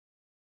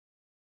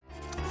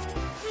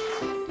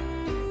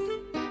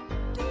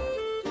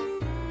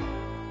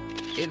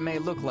It may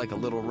look like a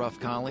little rough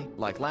collie,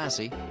 like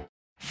Lassie,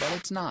 but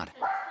it's not.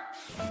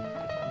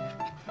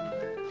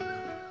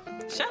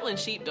 Shetland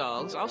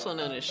sheepdogs, also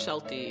known as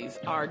Shelties,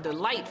 are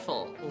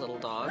delightful little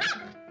dogs.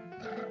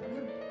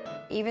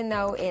 Even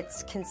though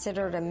it's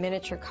considered a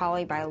miniature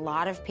collie by a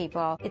lot of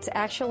people, it's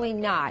actually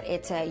not.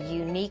 It's a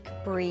unique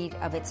breed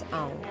of its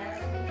own.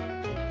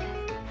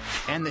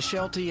 And the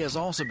Sheltie has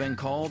also been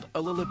called a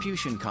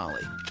Lilliputian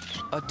collie,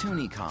 a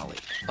Toonie collie,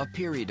 a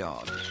Peary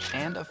dog,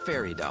 and a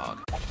fairy dog.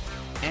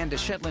 And a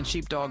Shetland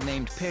sheepdog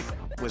named Pick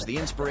was the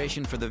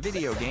inspiration for the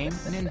video game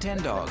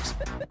Nintendogs.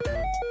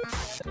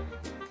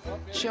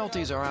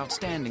 Shelties are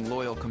outstanding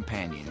loyal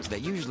companions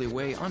that usually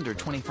weigh under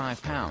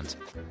 25 pounds,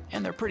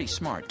 and they're pretty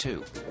smart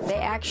too. They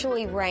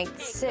actually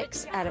ranked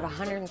 6 out of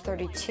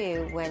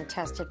 132 when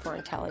tested for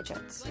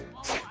intelligence.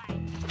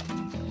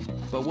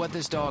 But what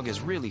this dog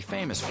is really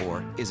famous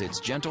for is its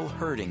gentle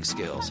herding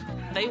skills.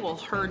 They will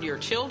herd your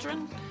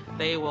children,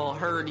 they will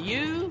herd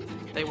you,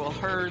 they will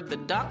herd the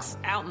ducks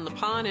out in the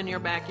pond in your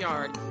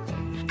backyard.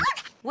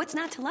 What's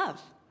not to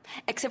love?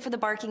 Except for the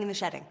barking and the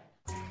shedding.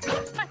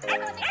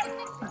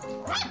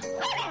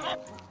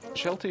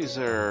 Shelties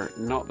are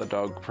not the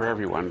dog for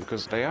everyone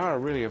because they are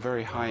really a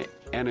very high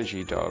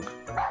energy dog.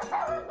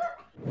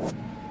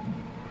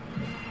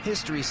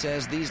 History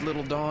says these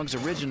little dogs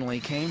originally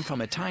came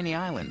from a tiny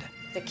island.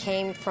 It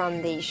came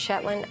from the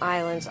Shetland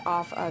Islands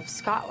off of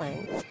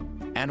Scotland.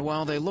 And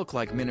while they look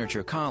like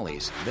miniature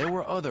collies, there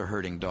were other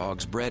herding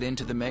dogs bred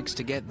into the mix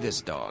to get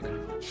this dog.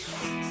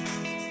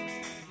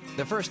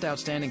 The first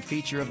outstanding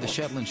feature of the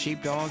Shetland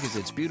sheepdog is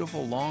its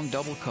beautiful long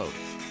double coat.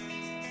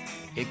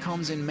 It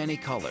comes in many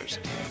colors.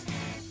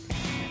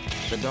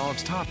 The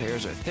dog's top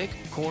hairs are thick,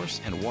 coarse,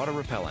 and water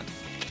repellent.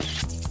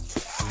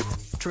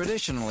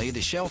 Traditionally,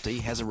 the Sheltie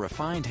has a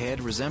refined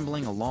head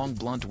resembling a long,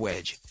 blunt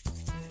wedge.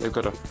 They've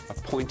got a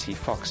pointy,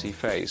 foxy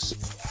face.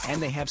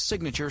 And they have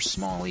signature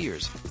small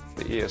ears.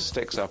 The ear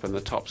sticks up and the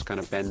tops kind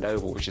of bend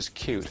over, which is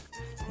cute.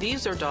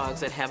 These are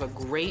dogs that have a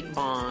great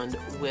bond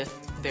with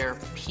their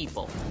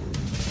people.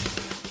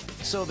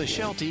 So the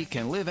Sheltie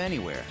can live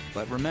anywhere,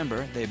 but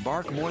remember, they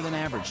bark more than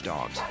average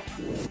dogs.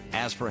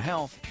 As for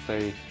health,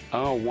 they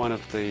are one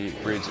of the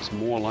breeds that's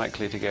more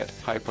likely to get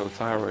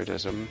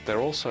hypothyroidism. They're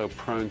also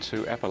prone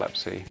to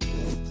epilepsy.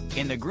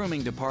 In the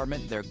grooming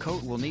department, their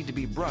coat will need to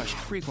be brushed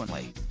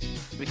frequently.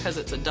 Because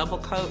it's a double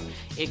coat,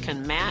 it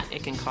can mat,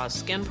 it can cause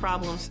skin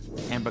problems.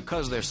 And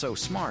because they're so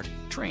smart,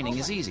 training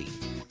is easy.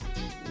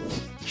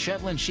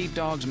 Shetland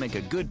sheepdogs make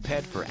a good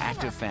pet for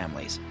active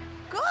families.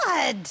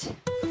 Good!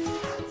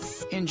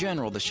 In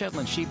general, the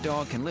Shetland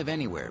sheepdog can live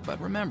anywhere, but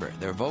remember,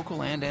 they're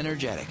vocal and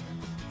energetic.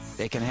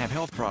 They can have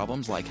health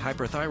problems like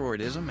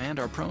hyperthyroidism and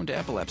are prone to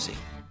epilepsy.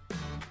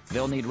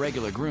 They'll need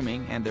regular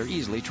grooming, and they're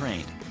easily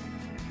trained.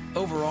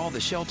 Overall, the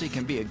Sheltie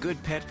can be a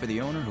good pet for the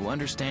owner who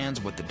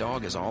understands what the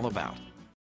dog is all about.